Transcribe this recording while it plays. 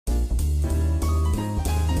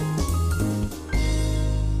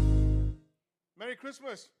Merry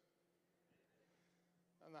Christmas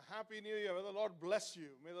and a Happy New Year. May the Lord bless you.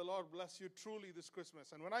 May the Lord bless you truly this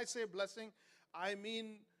Christmas. And when I say blessing, I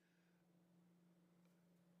mean,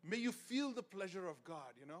 may you feel the pleasure of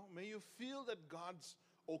God, May you feel that God's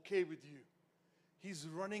okay with you. He's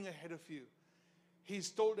running ahead of you. He's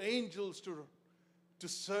told angels to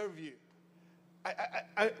serve you.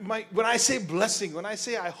 When I say blessing, when I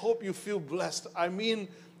say I hope you feel blessed, I mean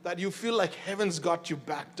that you feel like heaven's got you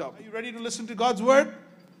backed up. Are you ready to listen to God's word?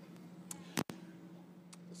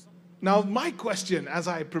 Now, my question as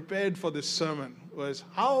I prepared for this sermon was,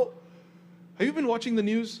 have you been watching the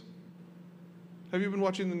news? Have you been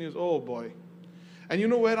watching the news? Oh boy. And you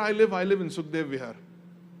know where I live? I live in Sukhdev Vihar.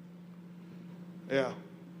 Yeah.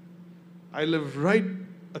 I live right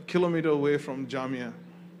a kilometer away from Jamia.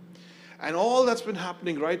 And all that's been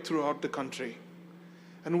happening right throughout the country.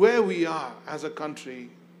 And where we are as a country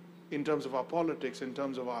in terms of our politics, in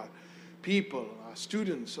terms of our people, our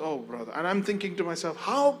students, oh brother. And I'm thinking to myself,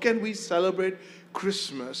 how can we celebrate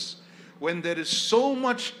Christmas when there is so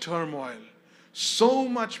much turmoil, so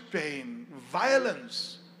much pain,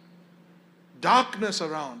 violence, darkness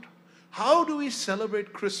around? How do we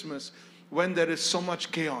celebrate Christmas when there is so much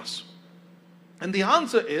chaos? And the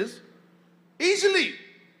answer is easily.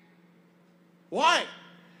 Why?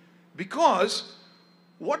 Because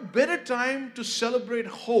what better time to celebrate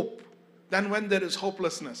hope than when there is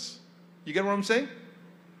hopelessness? You get what I'm saying?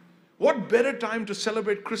 What better time to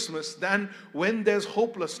celebrate Christmas than when there's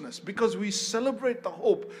hopelessness? Because we celebrate the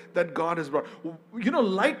hope that God has brought.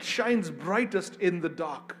 Light shines brightest in the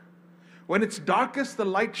dark. When it's darkest, the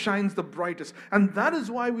light shines the brightest. And that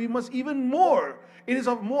is why we must even more, it is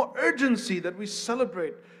of more urgency that we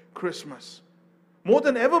celebrate Christmas. More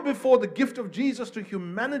than ever before, the gift of Jesus to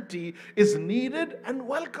humanity is needed and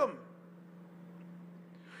welcome.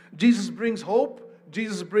 Jesus brings hope.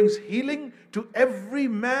 Jesus brings healing to every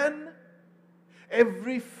man,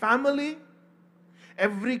 every family,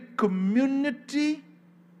 every community,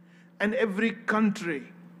 and every country.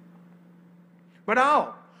 But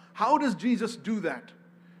how? How does Jesus do that?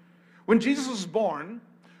 When Jesus was born,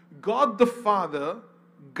 God the Father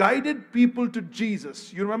guided people to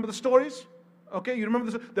Jesus. You remember the stories? Okay, you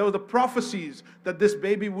remember this? There were the prophecies that this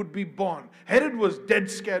baby would be born. Herod was dead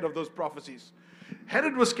scared of those prophecies.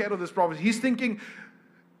 Herod was scared of this prophecy. He's thinking,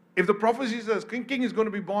 if the prophecy says king is going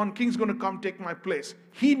to be born, king's going to come take my place.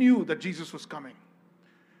 He knew that Jesus was coming.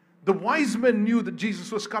 The wise men knew that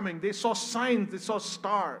Jesus was coming. They saw signs, they saw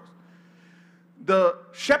stars. The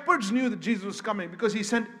shepherds knew that Jesus was coming because he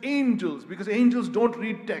sent angels, because angels don't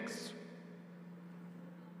read texts.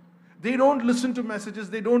 They don't listen to messages,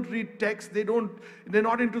 they don't read texts, they're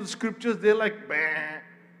not into the scriptures, they're like, bah.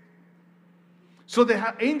 So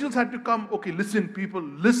angels had to come, okay, listen people,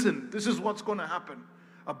 listen, this is what's going to happen.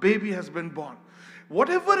 A baby has been born.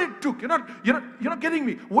 Whatever it took, you're not getting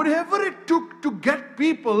me. Whatever it took to get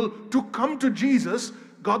people to come to Jesus,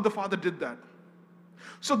 God the Father did that.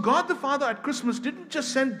 So God the Father at Christmas didn't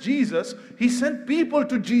just send Jesus, He sent people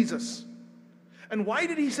to Jesus. And why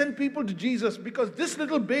did He send people to Jesus? Because this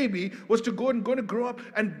little baby was going to grow up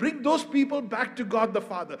and bring those people back to God the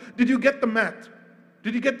Father. Did you get the math?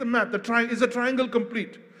 Did you get the math? Is the triangle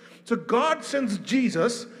complete? So God sends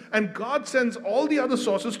Jesus, and God sends all the other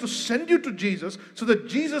sources to send you to Jesus so that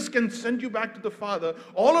Jesus can send you back to the Father.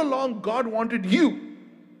 All along, God wanted you.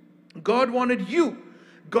 God wanted you.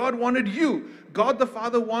 God wanted you. God the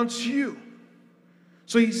Father wants you.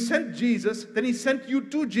 So He sent Jesus, then He sent you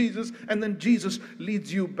to Jesus, and then Jesus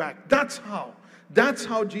leads you back. That's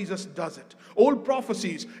how Jesus does it. Old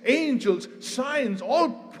prophecies, angels, signs, all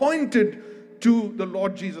pointed to the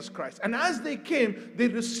Lord Jesus Christ. And as they came, they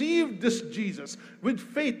received this Jesus. With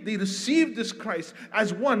faith, they received this Christ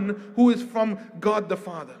as one who is from God the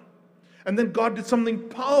Father. And then God did something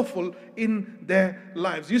powerful in their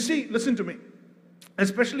lives. You see, listen to me.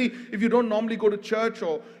 Especially if you don't normally go to church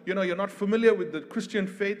or you're not familiar with the Christian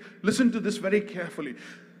faith, listen to this very carefully.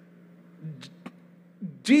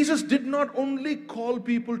 Jesus did not only call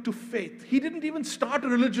people to faith. He didn't even start a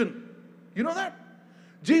religion. You know that?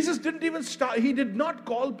 Jesus He did not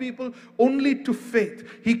call people only to faith.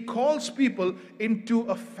 He calls people into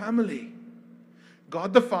a family.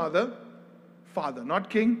 God the Father, not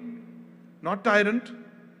king, not tyrant,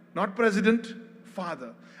 not president,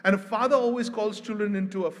 Father. And a father always calls children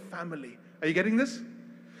into a family. Are you getting this?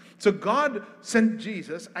 So God sent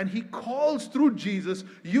Jesus, and He calls through Jesus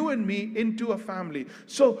you and me into a family.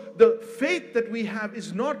 So the faith that we have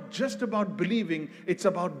is not just about believing, it's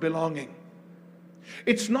about belonging.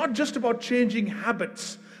 It's not just about changing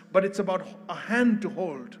habits, but it's about a hand to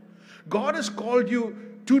hold. God has called you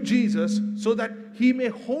to Jesus so that He may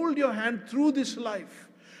hold your hand through this life.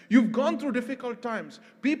 You've gone through difficult times.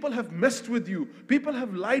 People have messed with you. People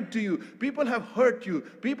have lied to you. People have hurt you.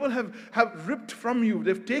 People have ripped from you.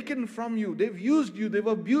 They've taken from you. They've used you. They've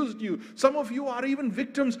abused you. Some of you are even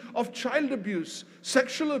victims of child abuse,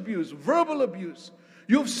 sexual abuse, verbal abuse.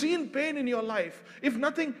 You've seen pain in your life. If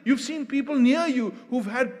nothing, you've seen people near you who've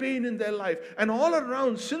had pain in their life. And all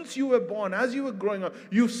around, since you were born, as you were growing up,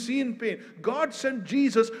 you've seen pain. God sent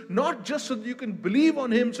Jesus not just so that you can believe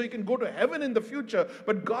on Him, so you can go to heaven in the future,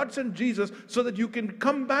 but God sent Jesus so that you can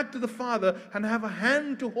come back to the Father and have a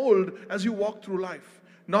hand to hold as you walk through life.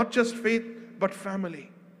 Not just faith, but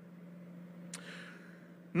family.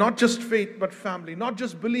 Not just faith, but family. Not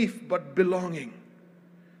just belief, but belonging.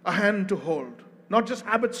 A hand to hold. Not just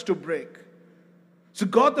habits to break. So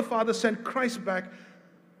God the Father sent Christ back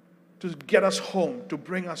to get us home, to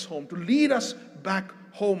bring us home, to lead us back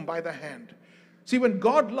home by the hand. See, when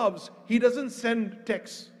God loves, He doesn't send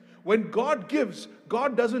texts. When God gives,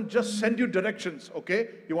 God doesn't just send you directions. Okay,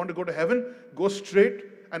 you want to go to heaven? Go straight,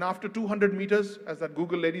 and after 200 meters, as that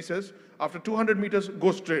Google lady says, after 200 meters,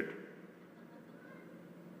 go straight.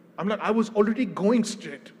 I'm like, I was already going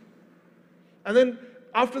straight. And then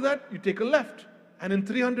after that, you take a left. And in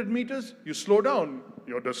 300 meters, you slow down.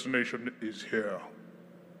 Your destination is here.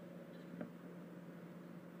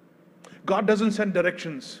 God doesn't send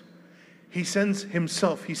directions. He sends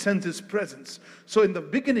Himself. He sends His presence. So in the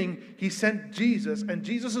beginning, He sent Jesus. And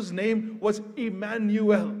Jesus' name was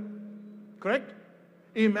Emmanuel. Correct?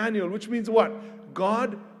 Emmanuel, which means what?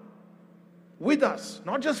 God with us.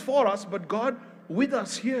 Not just for us, but God with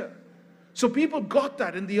us here. So people got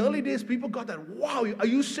that. In the early days, people got that. Wow, are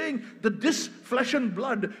you saying that this flesh and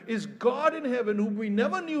blood is God in heaven, whom we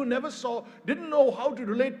never knew, never saw, didn't know how to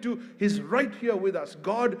relate to, is right here with us.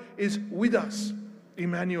 God is with us.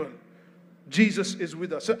 Emmanuel. Jesus is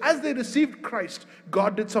with us. So as they received Christ,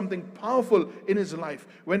 God did something powerful in His life.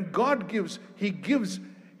 When God gives, He gives.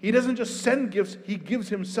 He doesn't just send gifts, He gives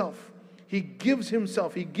Himself. He gives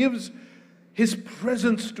Himself. He gives His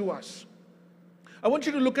presence to us. I want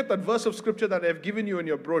you to look at that verse of scripture that I have given you in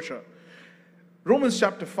your brochure. Romans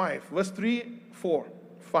chapter 5, verse 3, 4,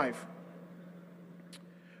 5.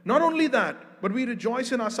 Not only that, but we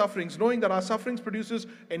rejoice in our sufferings, knowing that our sufferings produces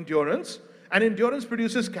endurance, and endurance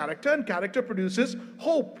produces character, and character produces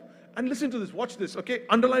hope. And listen to this, watch this, okay?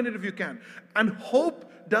 Underline it if you can. And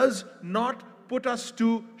hope does not put us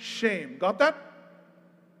to shame. Got that?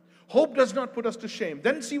 Hope does not put us to shame.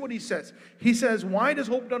 Then see what he says. He says, why does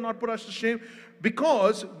hope not put us to shame?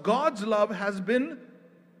 Because God's love has been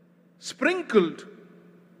sprinkled.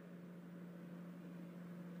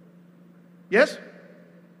 Yes?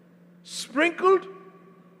 Sprinkled,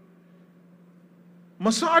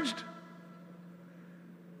 massaged,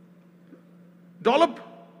 dollop,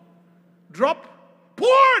 drop,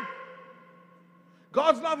 poured.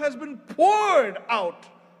 God's love has been poured out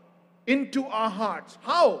into our hearts.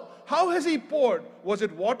 How? How has He poured? Was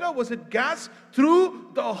it water? Was it gas?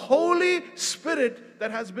 Through the Holy Spirit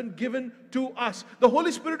that has been given to us. The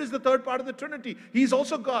Holy Spirit is the third part of the Trinity. He's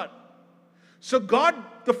also God. So God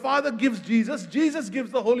the Father gives Jesus, Jesus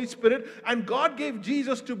gives the Holy Spirit, and God gave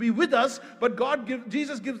Jesus to be with us, but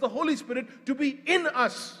Jesus gives the Holy Spirit to be in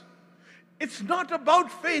us. It's not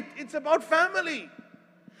about faith, it's about family.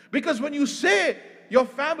 Because when you say your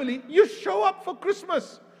family, you show up for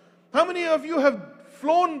Christmas. How many of you have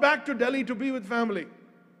flown back to Delhi to be with family?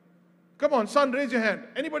 Come on, son, raise your hand.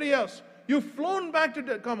 Anybody else? You've flown back to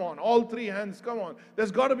Delhi. Come on, all three hands, come on.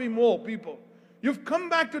 There's got to be more people. You've come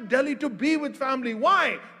back to Delhi to be with family.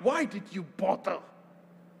 Why? Why did you bother?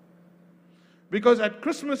 Because at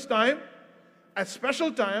Christmas time, at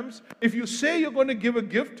special times, if you say you're going to give a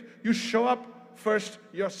gift, you show up first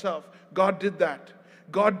yourself. God did that.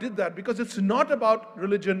 God did that because it's not about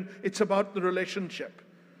religion, it's about the relationship.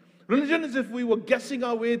 Religion is if we were guessing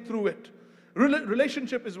our way through it.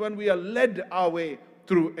 Relationship is when we are led our way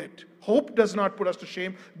through it. Hope does not put us to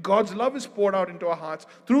shame. God's love is poured out into our hearts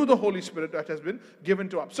through the Holy Spirit that has been given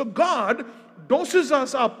to us. So God doses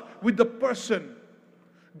us up with the person.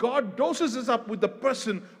 God doses us up with the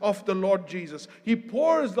person of the Lord Jesus. He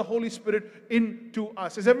pours the Holy Spirit into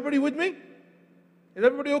us. Is everybody with me? Is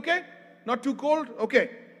everybody okay? Not too cold?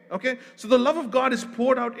 Okay. Okay, so the love of God is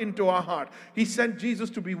poured out into our heart. He sent Jesus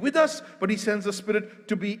to be with us, but He sends the Spirit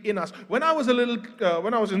to be in us. When I was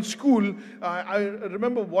in school, I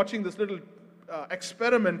remember watching this little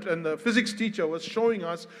experiment, and the physics teacher was showing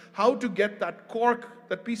us how to get that cork,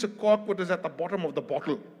 that piece of cork, what is at the bottom of the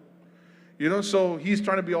bottle. So he's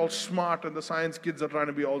trying to be all smart, and the science kids are trying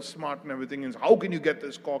to be all smart and everything. And how can you get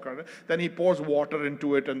this cork out? Then he pours water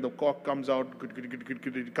into it, and the cork comes out.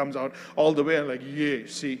 It comes out all the way, and like, yay,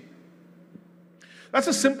 see. That's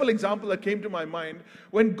a simple example that came to my mind.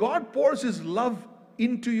 When God pours His love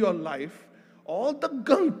into your life, all the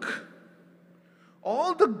gunk,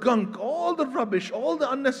 all the rubbish, all the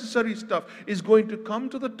unnecessary stuff is going to come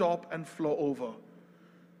to the top and flow over.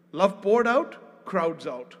 Love poured out, crowds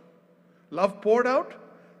out. Love poured out,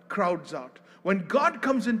 crowds out. When God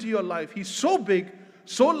comes into your life, He's so big,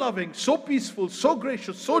 so loving, so peaceful, so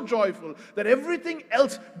gracious, so joyful, that everything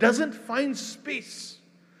else doesn't find space.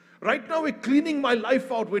 Right now we're cleaning my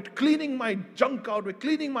life out, we're cleaning my junk out, we're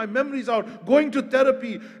cleaning my memories out, going to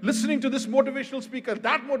therapy, listening to this motivational speaker,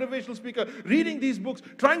 that motivational speaker, reading these books,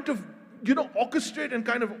 trying to, orchestrate and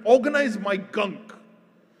kind of organize my gunk.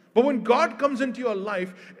 But when God comes into your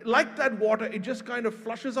life, like that water, it just kind of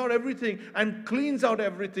flushes out everything and cleans out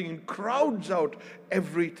everything and crowds out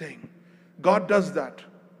everything. God does that.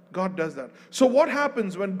 God does that. So what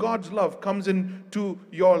happens when God's love comes into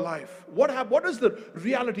your life? What is the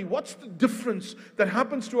reality? What's the difference that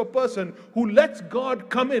happens to a person who lets God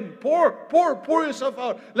come in? Pour yourself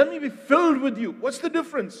out. Let me be filled with you. What's the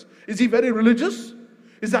difference? Is he very religious?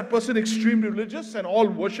 Is that person extremely religious and all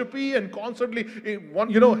worshipy and constantly,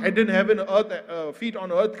 head in heaven, earth, feet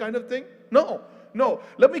on earth kind of thing? No.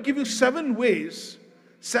 Let me give you 7 ways.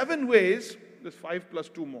 7 ways. There's 5 plus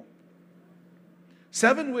 2 more.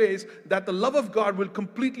 7 ways that the love of God will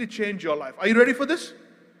completely change your life. Are you ready for this?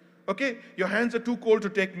 Okay, your hands are too cold to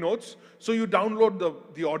take notes, so you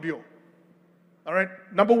download the audio. All right,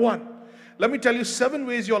 number 1. Let me tell you 7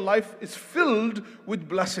 ways your life is filled with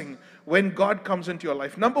blessing when God comes into your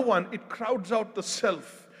life. Number 1, it crowds out the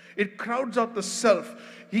self. It crowds out the self.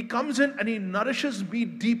 He comes in and He nourishes me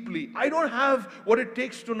deeply. I don't have what it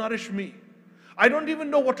takes to nourish me. I don't even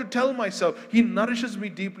know what to tell myself. He nourishes me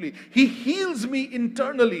deeply. He heals me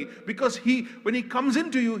internally because when He comes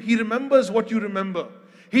into you, He remembers what you remember.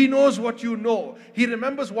 He knows what you know. He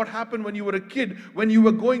remembers what happened when you were a kid, when you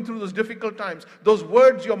were going through those difficult times, those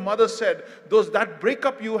words your mother said, that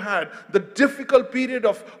breakup you had, the difficult period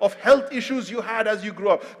of health issues you had as you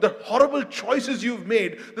grew up, the horrible choices you've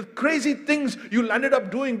made, the crazy things you landed up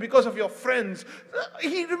doing because of your friends.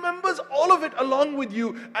 He remembers all of it along with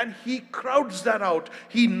you, and He crowds that out.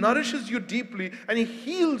 He nourishes you deeply and He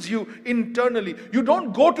heals you internally. You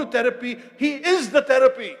don't go to therapy. He is the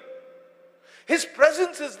therapy. His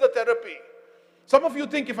presence is the therapy. Some of you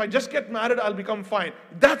think if I just get married, I'll become fine.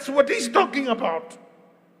 That's what He's talking about.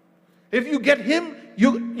 If you get Him,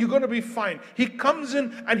 you're going to be fine. He comes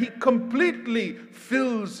in and He completely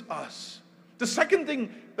fills us. The second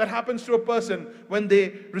thing that happens to a person when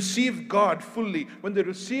they receive God fully, when they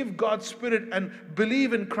receive God's Spirit and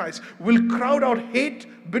believe in Christ, will crowd out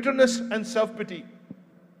hate, bitterness, and self-pity.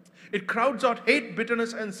 It crowds out hate,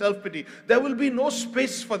 bitterness, and self-pity. There will be no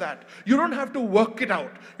space for that. You don't have to work it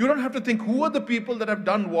out. You don't have to think, who are the people that have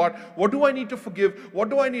done what? What do I need to forgive? What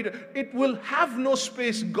do I need to... It will have no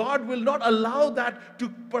space. God will not allow that to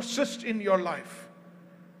persist in your life.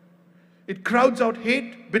 It crowds out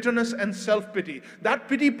hate, bitterness, and self-pity. That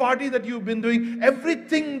pity party that you've been doing,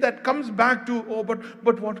 everything that comes back to,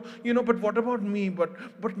 but what about me?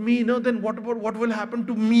 But me, then what will happen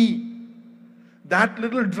to me? That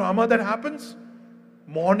little drama that happens,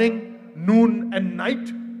 morning, noon, and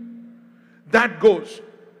night, that goes.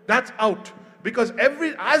 That's out. Because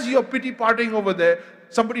as you're pity partying over there,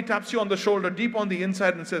 somebody taps you on the shoulder deep on the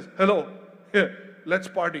inside and says, hello, here, let's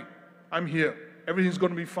party. I'm here. Everything's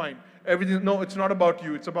going to be fine. No, it's not about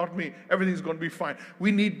you. It's about me. Everything's going to be fine.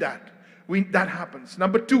 We need that. That happens.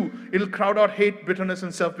 Number 2, it'll crowd out hate, bitterness,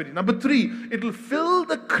 and self-pity. Number 3, it'll fill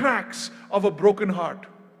the cracks of a broken heart.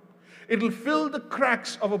 It'll fill the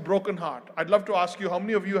cracks of a broken heart. I'd love to ask you, how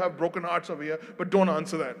many of you have broken hearts over here? But don't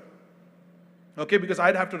answer that. Okay, because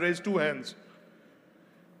I'd have to raise 2 hands.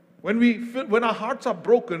 When our hearts are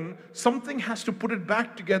broken, something has to put it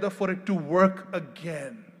back together for it to work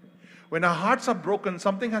again. When our hearts are broken,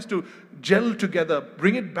 something has to gel together,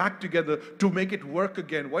 bring it back together to make it work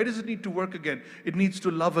again. Why does it need to work again? It needs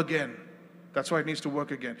to love again. That's why it needs to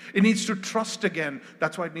work again. It needs to trust again.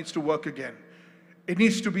 That's why it needs to work again. It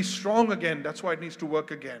needs to be strong again. That's why it needs to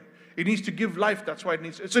work again. It needs to give life. That's why it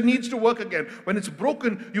needs to work again. When it's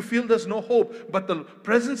broken, you feel there's no hope. But the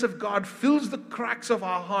presence of God fills the cracks of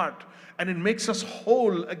our heart and it makes us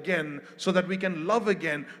whole again so that we can love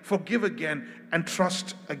again, forgive again, and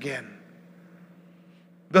trust again.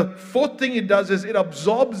 The 4th thing it does is it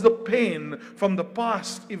absorbs the pain from the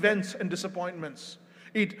past events and disappointments.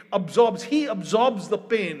 He absorbs the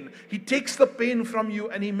pain. He takes the pain from you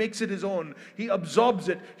and he makes it his own. He absorbs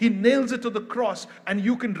it. He nails it to the cross, and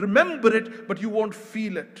you can remember it, but you won't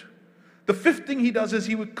feel it. The fifth thing he does is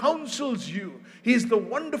he counsels you. He is the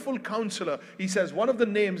wonderful counselor. He says one of the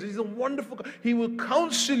names, he will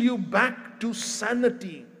counsel you back to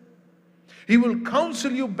sanity. He will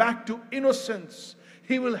counsel you back to innocence.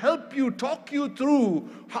 He will help you, talk you through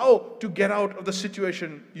how to get out of the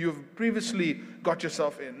situation you've previously got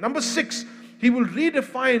yourself in. Number 6, he will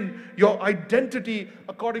redefine your identity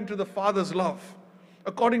according to the Father's love.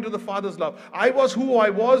 According to the Father's love. I was who I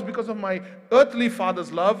was because of my earthly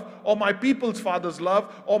father's love, or my people's father's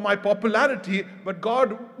love, or my popularity, but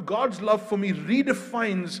God's love for me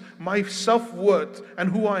redefines my self-worth and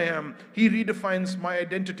who I am. He redefines my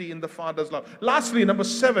identity in the Father's love. Lastly, number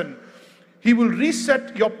 7, he will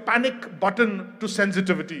reset your panic button to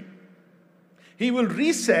sensitivity. He will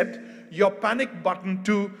reset your panic button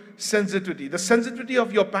to sensitivity. The sensitivity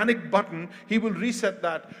of your panic button, he will reset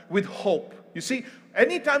that with hope. You see,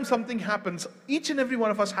 anytime something happens, each and every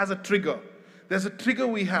one of us has a trigger. There's a trigger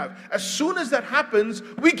we have. As soon as that happens,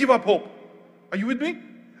 we give up hope. Are you with me?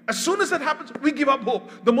 As soon as that happens, we give up hope.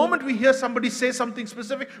 The moment we hear somebody say something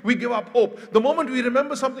specific, we give up hope. The moment we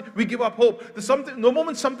remember something, we give up hope. The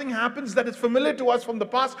moment something happens that is familiar to us from the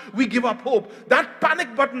past, we give up hope. That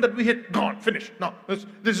panic button that we hit, gone, finished. Now,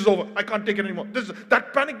 this is over. I can't take it anymore.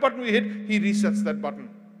 That panic button we hit, he resets that button.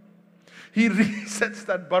 He resets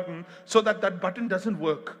that button so that that button doesn't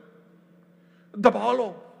work.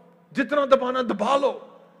 Dabalo. Jitna dabana dabalo.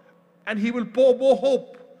 And he will pour more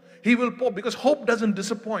hope. He will pour, because hope doesn't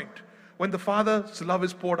disappoint when the Father's love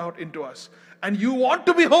is poured out into us. And you want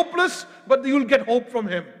to be hopeless, but you'll get hope from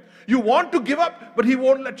him. You want to give up, but he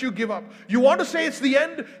won't let you give up. You want to say it's the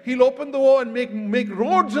end, he'll open the door and make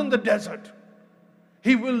roads in the desert.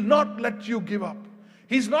 He will not let you give up.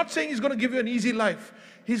 He's not saying he's going to give you an easy life.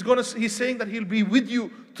 He's saying that he'll be with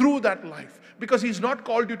you through that life. Because he's not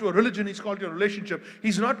called you to a religion, he's called you to a relationship.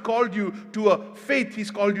 He's not called you to a faith,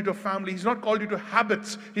 he's called you to a family. He's not called you to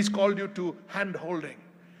habits, he's called you to hand-holding.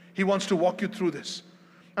 He wants to walk you through this.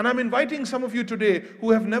 And I'm inviting some of you today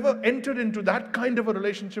who have never entered into that kind of a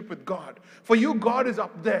relationship with God. For you, God is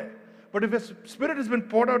up there. But if His Spirit has been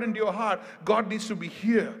poured out into your heart, God needs to be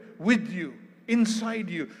here with you,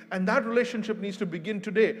 inside you. And that relationship needs to begin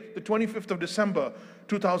today, the 25th of December,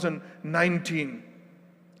 2019.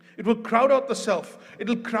 It will crowd out the self.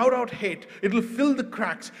 It'll crowd out hate. It'll fill the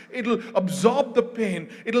cracks. It'll absorb the pain.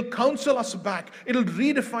 It'll counsel us back. It'll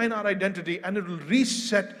redefine our identity, and it'll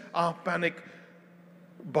reset our panic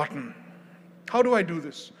button. How do I do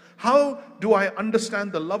this? How do I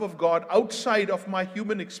understand the love of God outside of my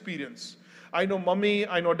human experience? I know mommy,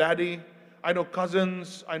 I know daddy, I know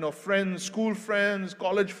cousins, I know friends, school friends,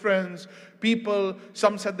 college friends, people.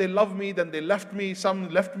 Some said they loved me, then they left me. Some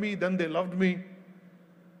left me, then they loved me.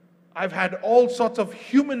 I've had all sorts of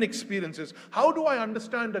human experiences. How do I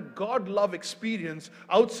understand a God love experience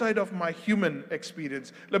outside of my human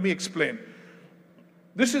experience? Let me explain.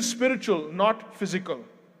 This is spiritual, not physical.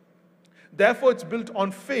 Therefore, it's built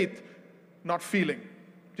on faith, not feeling.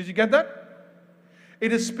 Did you get that?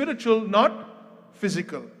 It is spiritual, not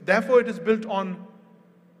physical. Therefore, it is built on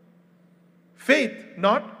faith,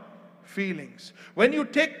 not feelings. When you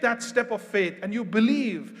take that step of faith and you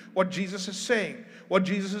believe what Jesus is saying, what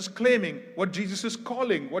Jesus is claiming, what Jesus is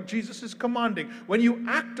calling, what Jesus is commanding, when you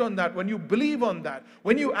act on that, when you believe on that,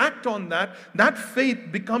 when you act on that, that faith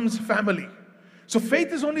becomes family. So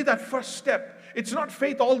faith is only that first step. It's not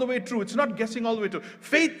faith all the way through. It's not guessing all the way through.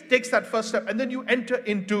 Faith takes that first step, and then you enter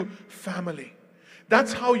into family.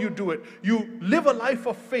 That's how you do it. You live a life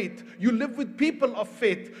of faith. You live with people of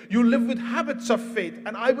faith. You live with habits of faith.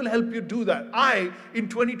 And I will help you do that. I, in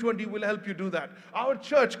 2020, will help you do that. Our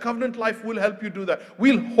church, Covenant Life, will help you do that.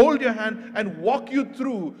 We'll hold your hand and walk you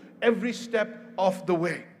through every step of the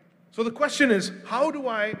way. So the question is, how do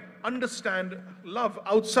I understand love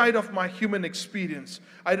outside of my human experience?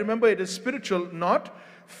 I remember it is spiritual, not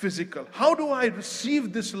physical. How do I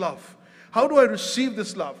receive this love? How do I receive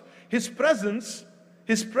this love? His presence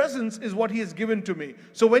is what He has given to me.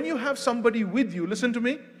 So when you have somebody with you, listen to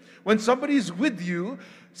me. When somebody is with you,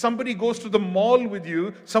 somebody goes to the mall with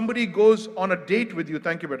you, somebody goes on a date with you.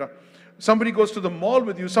 Thank you, beta. Somebody goes to the mall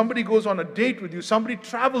with you, somebody goes on a date with you, somebody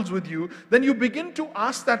travels with you, then you begin to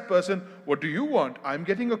ask that person, what do you want? I'm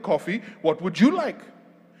getting a coffee. What would you like?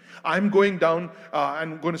 I'm going down,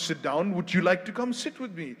 I'm going to sit down. Would you like to come sit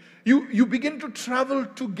with me? You begin to travel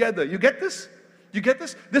together. You get this? You get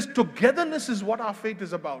this? This togetherness is what our faith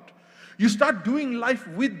is about. You start doing life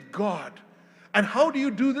with God. And how do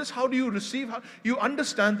you do this? How do you receive? How, you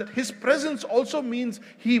understand that His presence also means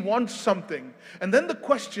He wants something. And then the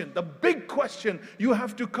question, the big question you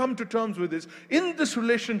have to come to terms with is, in this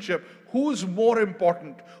relationship, who's more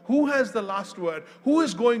important? Who has the last word? Who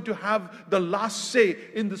is going to have the last say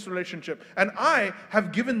in this relationship? And I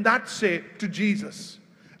have given that say to Jesus.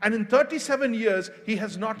 And in 37 years, He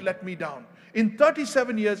has not let me down. In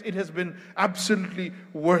 37 years, it has been absolutely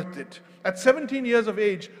worth it. At 17 years of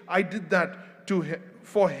age, I did that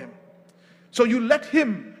for Him. So you let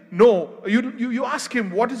Him know, you ask Him,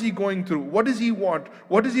 what is He going through? What does He want?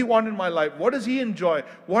 What does He want in my life? What does He enjoy?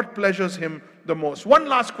 What pleasures Him the most? One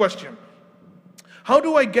last question. How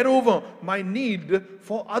do I get over my need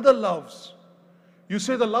for other loves? You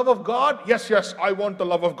say the love of God? Yes, I want the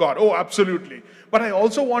love of God. Oh, absolutely. But I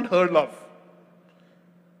also want her love.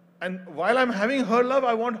 And while I'm having her love,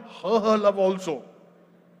 I want her love also.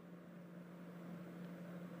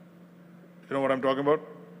 You know what I'm talking about?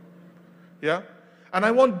 Yeah? And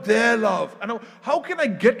I want their love. And how can I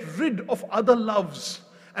get rid of other loves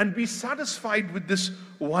and be satisfied with this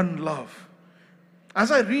one love?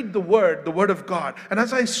 As I read the Word of God, and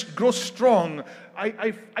as I grow strong,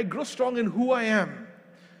 I grow strong in who I am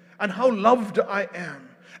and how loved I am.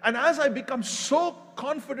 And as I become so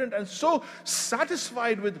confident and so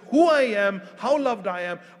satisfied with who I am, how loved I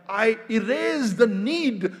am, I erase the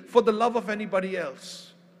need for the love of anybody else.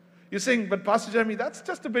 You're saying, but Pastor Jeremy, that's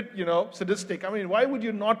just a bit, sadistic. I mean, why would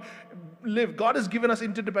you not live? God has given us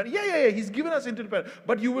interdependence. Yeah, He's given us interdependence.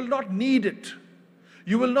 But you will not need it.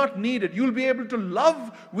 You will not need it. You'll be able to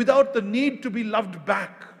love without the need to be loved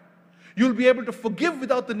back. You'll be able to forgive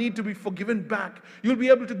without the need to be forgiven back. You'll be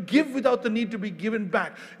able to give without the need to be given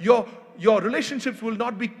back. Your relationships will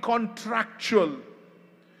not be contractual.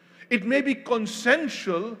 It may be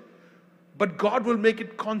consensual, but God will make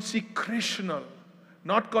it consecrational.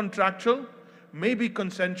 Not contractual, maybe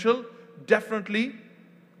consensual, definitely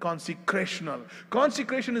consecrational.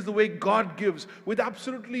 Consecration is the way God gives with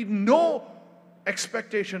absolutely no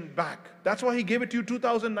expectation back. That's why He gave it to you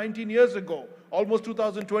 2019 years ago, almost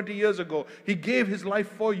 2020 years ago. He gave His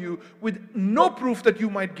life for you with no proof that you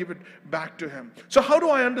might give it back to Him. So how do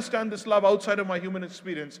I understand this love outside of my human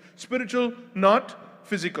experience? Spiritual, not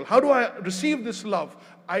physical. How do I receive this love?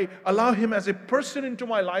 I allow Him as a person into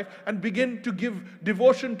my life and begin to give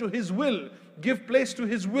devotion to His will, give place to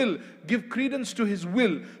His will, give credence to His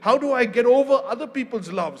will. How do I get over other people's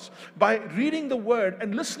loves? By reading the Word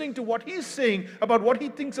and listening to what He's saying about what He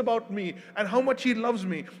thinks about me and how much He loves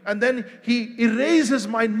me. And then He erases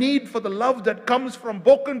my need for the love that comes from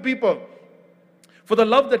broken people, for the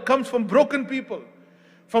love that comes from broken people,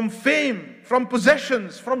 from fame, from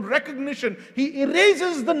possessions, from recognition. He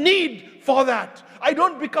erases the need for that. I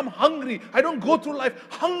don't become hungry. I don't go through life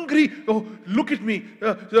hungry. Oh, look at me.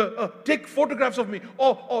 Take photographs of me.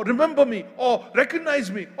 Or remember me. Or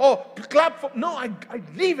recognize me. Or clap for. No, I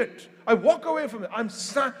leave it. I walk away from it. I'm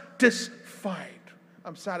satisfied.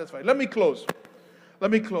 I'm satisfied. Let me close.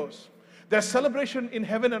 There's celebration in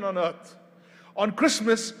heaven and on earth. On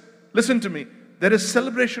Christmas, listen to me. There is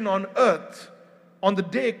celebration on earth on the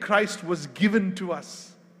day Christ was given to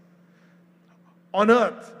us. On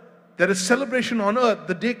earth. There is celebration on earth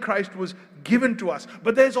the day Christ was given to us.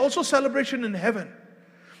 But there is also celebration in heaven.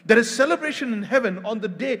 There is celebration in heaven on the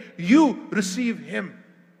day you receive Him.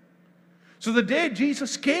 So the day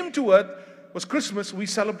Jesus came to earth was Christmas. We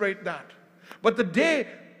celebrate that. But the day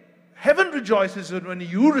heaven rejoices is when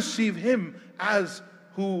you receive Him as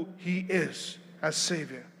who He is, as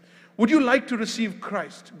Savior. Would you like to receive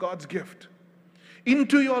Christ, God's gift,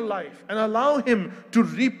 into your life and allow Him to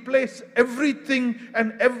replace everything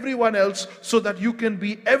and everyone else so that you can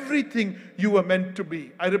be everything you were meant to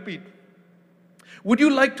be? I repeat, would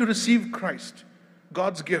you like to receive Christ,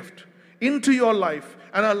 God's gift, into your life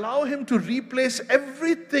and allow Him to replace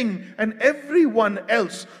everything and everyone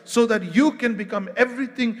else so that you can become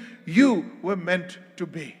everything you were meant to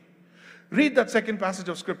be? Read that second passage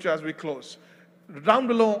of Scripture as we close. Down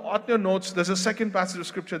below on your notes, there's a second passage of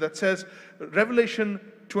Scripture that says, Revelation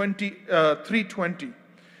 3:20.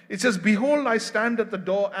 It says, "Behold, I stand at the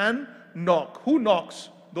door and knock." Who knocks?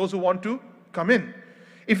 Those who want to come in.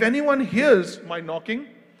 "If anyone hears my knocking,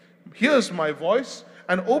 hears my voice,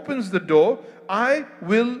 and opens the door, I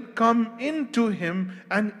will come into him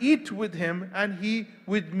and eat with him, and he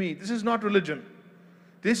with me." This is not religion.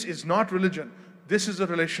 This is not religion. This is a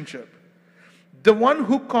relationship. "The one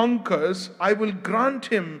who conquers, I will grant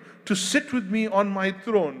him to sit with me on my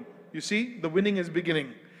throne." You see, the winning is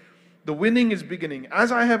beginning. The winning is beginning.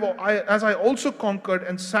 As I also conquered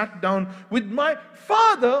and sat down with my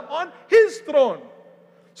Father on His throne.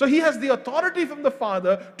 So he has the authority from the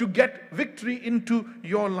Father to get victory into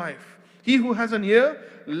your life. He who has an ear,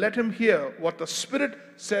 let him hear what the Spirit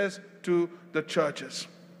says to the churches.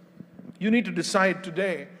 You need to decide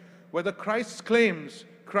today whether Christ's claims,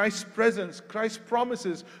 Christ's presence, Christ's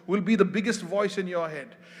promises will be the biggest voice in your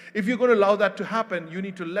head. If you're going to allow that to happen, you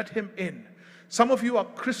need to let him in. Some of you are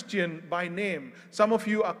Christian by name. Some of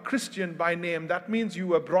you are Christian by name. That means you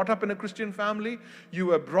were brought up in a Christian family. You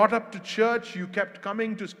were brought up to church. You kept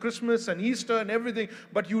coming to Christmas and Easter and everything.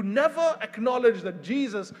 But you never acknowledged that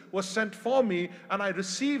Jesus was sent for me and I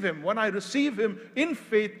receive him. When I receive him in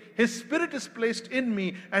faith, his Spirit is placed in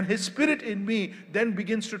me, and his Spirit in me then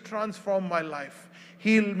begins to transform my life.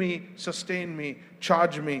 Heal me, sustain me,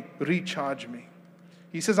 charge me, recharge me.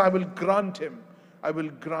 He says, I will grant him. I will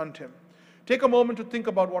grant him. Take a moment to think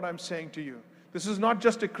about what I'm saying to you. This is not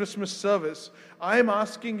just a Christmas service. I am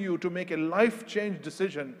asking you to make a life change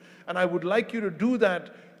decision, and I would like you to do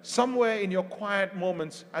that somewhere in your quiet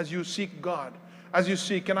moments as you seek God. As you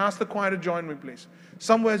seek, can I ask the choir to join me, please?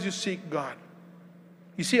 Somewhere as you seek God.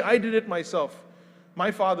 You see, I did it myself. My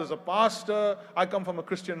father's a pastor. I come from a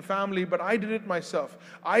Christian family, but I did it myself.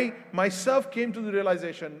 I myself came to the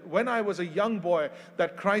realization when I was a young boy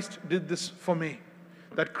that Christ did this for me.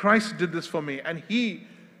 That Christ did this for me. And he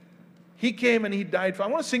came and he died for. I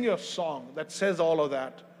want to sing you a song that says all of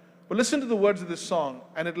that. But listen to the words of this song,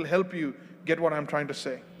 and it'll help you get what I'm trying to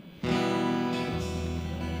say.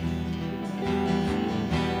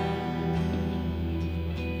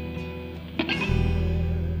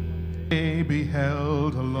 I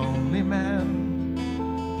beheld a lonely man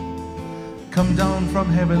come down from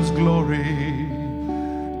heaven's glory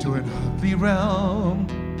to an earthly realm,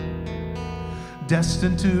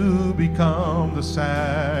 destined to become the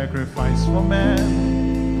sacrifice for man.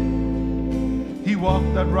 He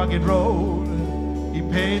walked that rugged road, he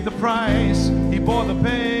paid the price, he bore the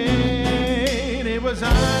pain. It was I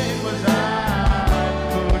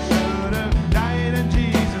who should have died in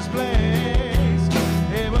Jesus' place.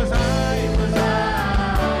 It was I to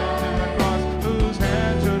the cross whose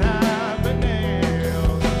hand should have been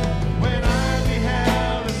nailed. When I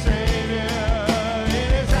beheld the Savior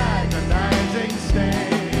in his agonizing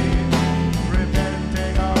state,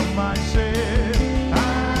 repenting of my sin, I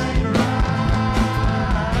cried.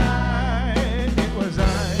 It was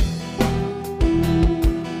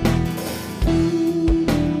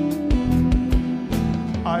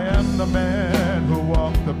I am the man who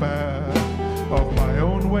walked the path of my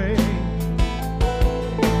own way,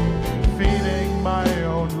 feeding my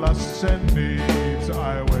own lusts and needs.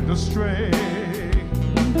 I went astray.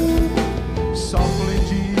 Softly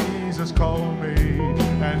Jesus called me,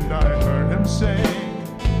 and I heard him say,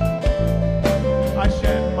 I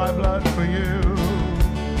shed my blood for you.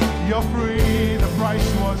 You're free, the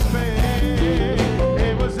price was paid.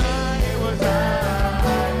 It was I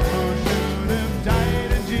who should have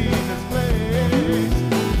died in Jesus' place.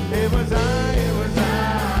 It was I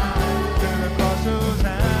to the cross whose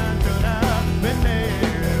hand could have been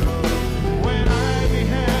nailed. When I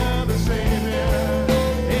beheld the Savior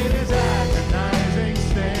in his agonizing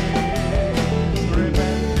state,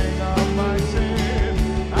 repenting of my sin,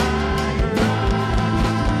 I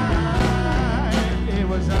cried. It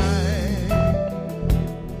was I.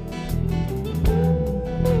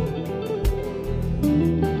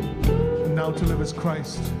 Now to live is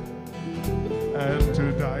Christ, and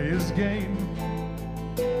to die is gain.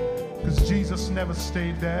 'Cause Jesus never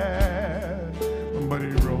stayed dead, but he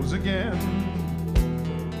rose again.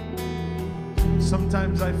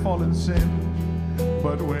 Sometimes I fall in sin,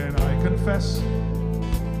 but when I confess,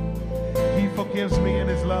 he forgives me in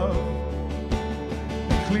his love.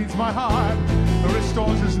 He cleans my heart,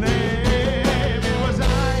 restores his name.